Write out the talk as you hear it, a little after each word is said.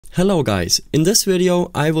Hello guys, in this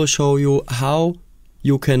video I will show you how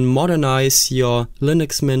you can modernize your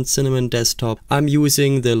Linux Mint Cinnamon desktop. I'm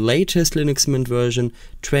using the latest Linux Mint version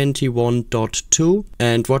 21.2,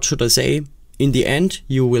 and what should I say? In the end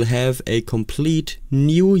you will have a complete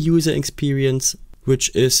new user experience,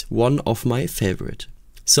 which is one of my favorite.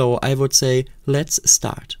 So I would say let's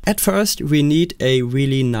start. At first we need a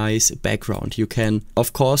really nice background. You can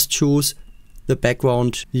of course choose the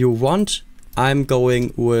background you want. I'm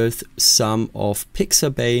going with some of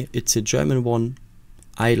Pixabay, it's a German one.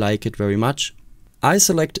 I like it very much. I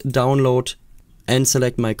select download and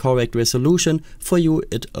select my correct resolution. For you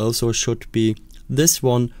it also should be this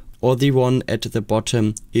one or the one at the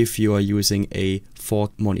bottom if you are using a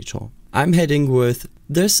 4K monitor. I'm heading with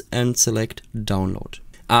this and select download.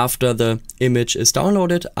 After the image is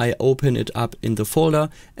downloaded, I open it up in the folder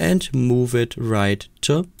and move it right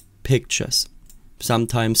to pictures.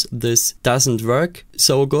 Sometimes this doesn't work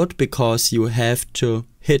so good because you have to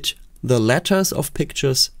hit the letters of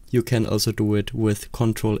pictures. You can also do it with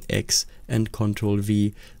Ctrl X and Ctrl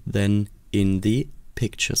V then in the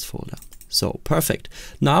pictures folder. So perfect.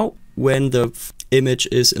 Now when the image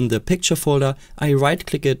is in the picture folder, I right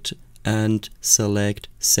click it and select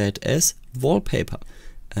set as wallpaper.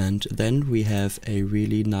 And then we have a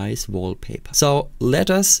really nice wallpaper. So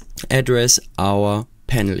let us address our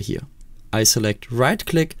panel here. I select right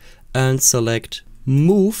click and select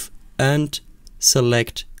move and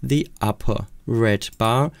select the upper red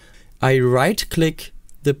bar. I right click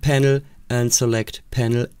the panel and select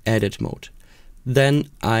panel edit mode. Then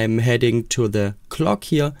I'm heading to the clock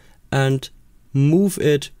here and move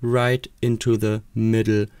it right into the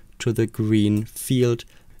middle to the green field.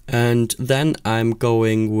 And then I'm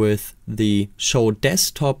going with the show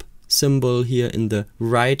desktop symbol here in the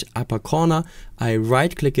right upper corner. I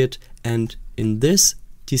right click it and in this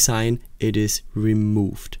design it is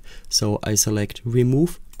removed. So I select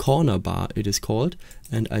remove corner bar, it is called,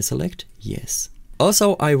 and I select yes.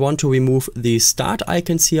 Also I want to remove the start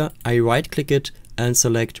icons here. I right click it and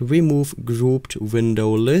select remove grouped window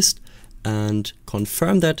list and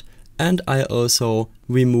confirm that, and I also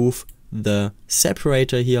remove the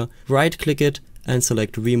separator here. Right click it and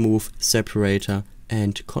select remove separator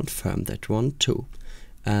and confirm that one too.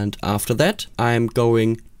 And after that I'm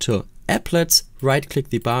going to applets, right click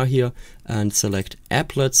the bar here and select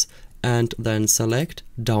applets and then select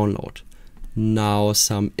download. Now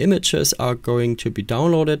some images are going to be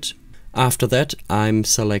downloaded. After that I'm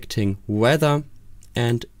selecting weather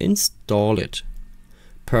and install it.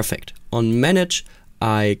 Perfect. On manage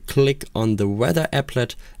I click on the weather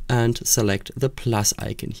applet and select the plus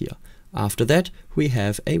icon here. After that we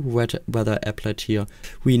have a weather applet here.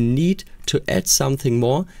 We need to add something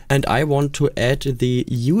more, and I want to add the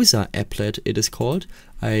user applet, it is called.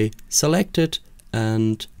 I select it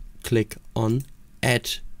and click on add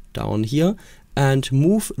down here and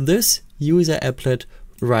move this user applet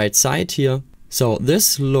right side here. So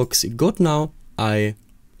this looks good now. I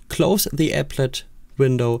close the applet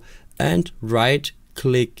window and right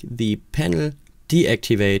click the panel,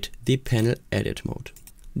 deactivate the panel edit mode.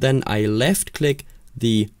 Then I left click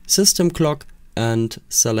the system clock and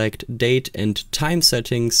select date and time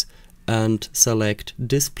settings and select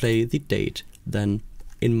display the date. Then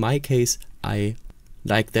in my case I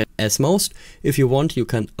like that as most. If you want you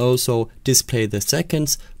can also display the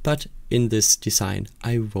seconds, but in this design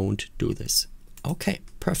I won't do this. Okay,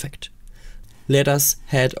 perfect. Let us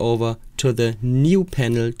head over to the new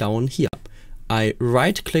panel down here. I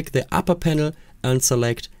right click the upper panel and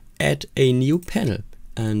select add a new panel,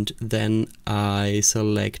 and then I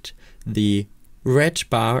select the red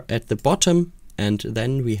bar at the bottom and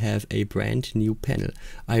then we have a brand new panel.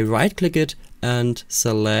 I right click it and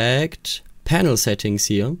select panel settings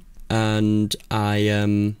here, and I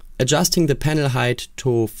am adjusting the panel height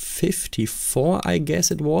to 54 I guess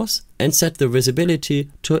it was, and set the visibility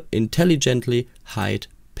to intelligently hide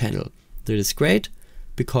panel. That is great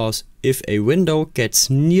because if a window gets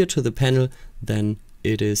near to the panel then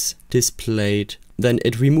it is displayed, then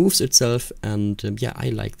it removes itself, and yeah, I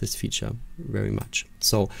like this feature very much.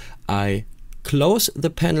 So I close the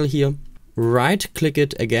panel here, right click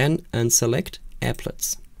it again and select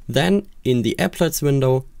applets. Then in the applets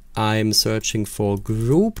window I'm searching for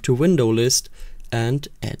group to window list and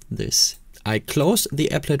add this. I close the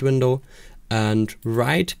applet window and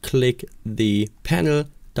right click the panel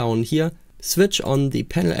down here, switch on the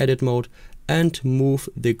panel edit mode and move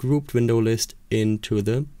the grouped window list into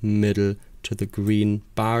the middle to the green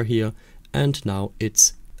bar here, and now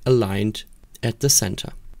it's aligned at the center.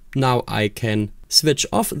 Now I can switch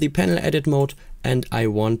off the panel edit mode and I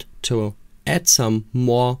want to add some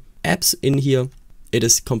more apps in here. It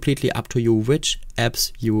is completely up to you which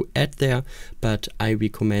apps you add there, but I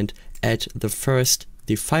recommend add the first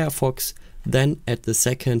the Firefox, then add the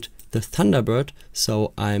second the Thunderbird.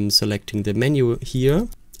 So I'm selecting the menu here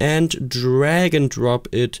and drag and drop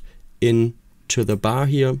it into the bar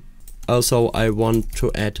here. Also, I want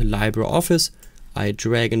to add LibreOffice. I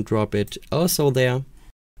drag and drop it also there.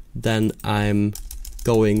 Then I'm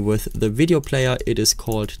going with the video player. It is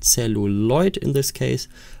called Celluloid in this case.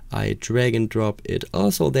 I drag and drop it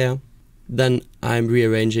also there. Then I'm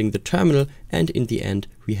rearranging the terminal, and in the end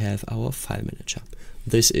we have our file manager.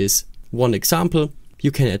 This is one example.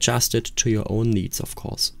 You can adjust it to your own needs, of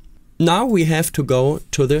course. Now we have to go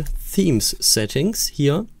to the themes settings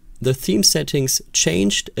here. The theme settings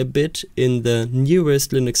changed a bit in the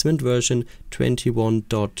newest Linux Mint version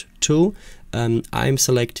 21.2. I'm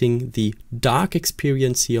selecting the dark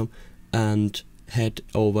experience here and head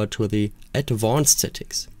over to the advanced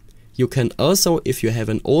settings. You can also, if you have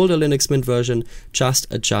an older Linux Mint version, just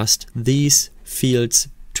adjust these fields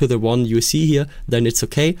to the one you see here, then it's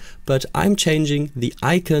okay. But I'm changing the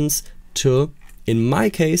icons to, in my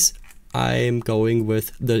case, I'm going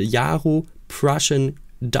with the Yaru Prussian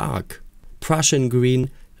Green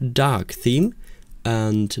Dark theme.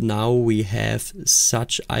 And now we have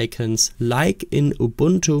such icons like in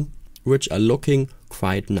Ubuntu, which are looking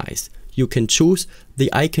quite nice. You can choose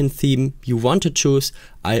the icon theme you want to choose.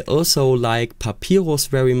 I also like Papyrus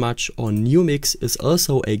very much, or Numix is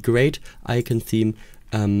also a great icon theme.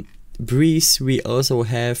 Breeze we also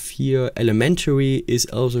have here. Elementary is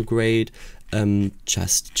also great.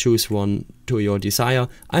 Just choose one to your desire.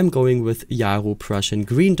 I'm going with Yaru Prussian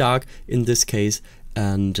Green Dark in this case,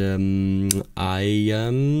 and I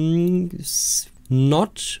am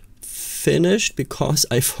not finished because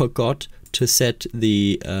I forgot to set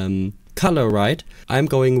the color right. I'm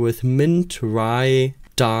going with Mint Rye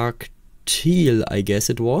Dark Teal, I guess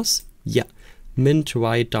it was. Yeah, Mint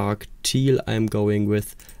Rye Dark Teal I'm going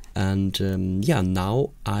with, and yeah, now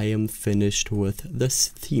I am finished with the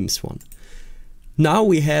themes one. Now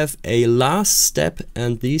we have a last step,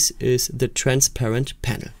 and this is the transparent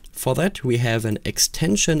panel. For that we have an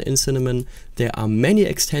extension in Cinnamon. There are many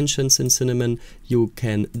extensions in Cinnamon. You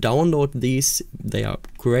can download these, they are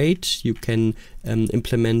great. You can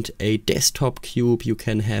implement a desktop cube, you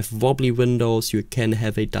can have wobbly windows, you can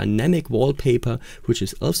have a dynamic wallpaper, which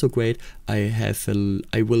is also great. I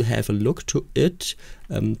will have a look to it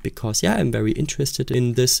because yeah, I'm very interested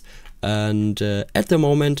in this. And at the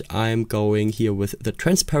moment I'm going here with the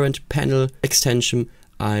transparent panel extension.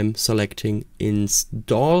 I'm selecting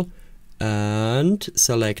install and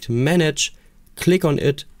select manage, click on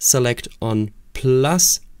it, select on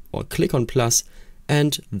plus or click on plus,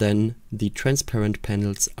 and then the transparent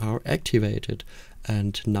panels are activated.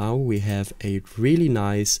 And now we have a really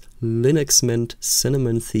nice Linux Mint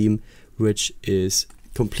Cinnamon theme, which is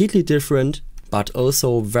completely different but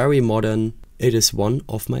also very modern. It is one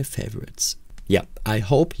of my favorites. Yeah, I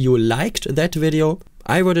hope you liked that video.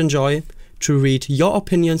 I would enjoy to read your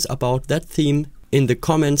opinions about that theme in the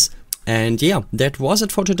comments. And yeah, that was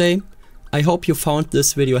it for today. I hope you found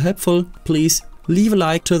this video helpful. Please leave a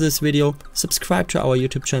like to this video, subscribe to our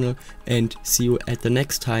YouTube channel, and see you at the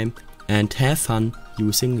next time, and have fun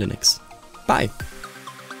using Linux. Bye!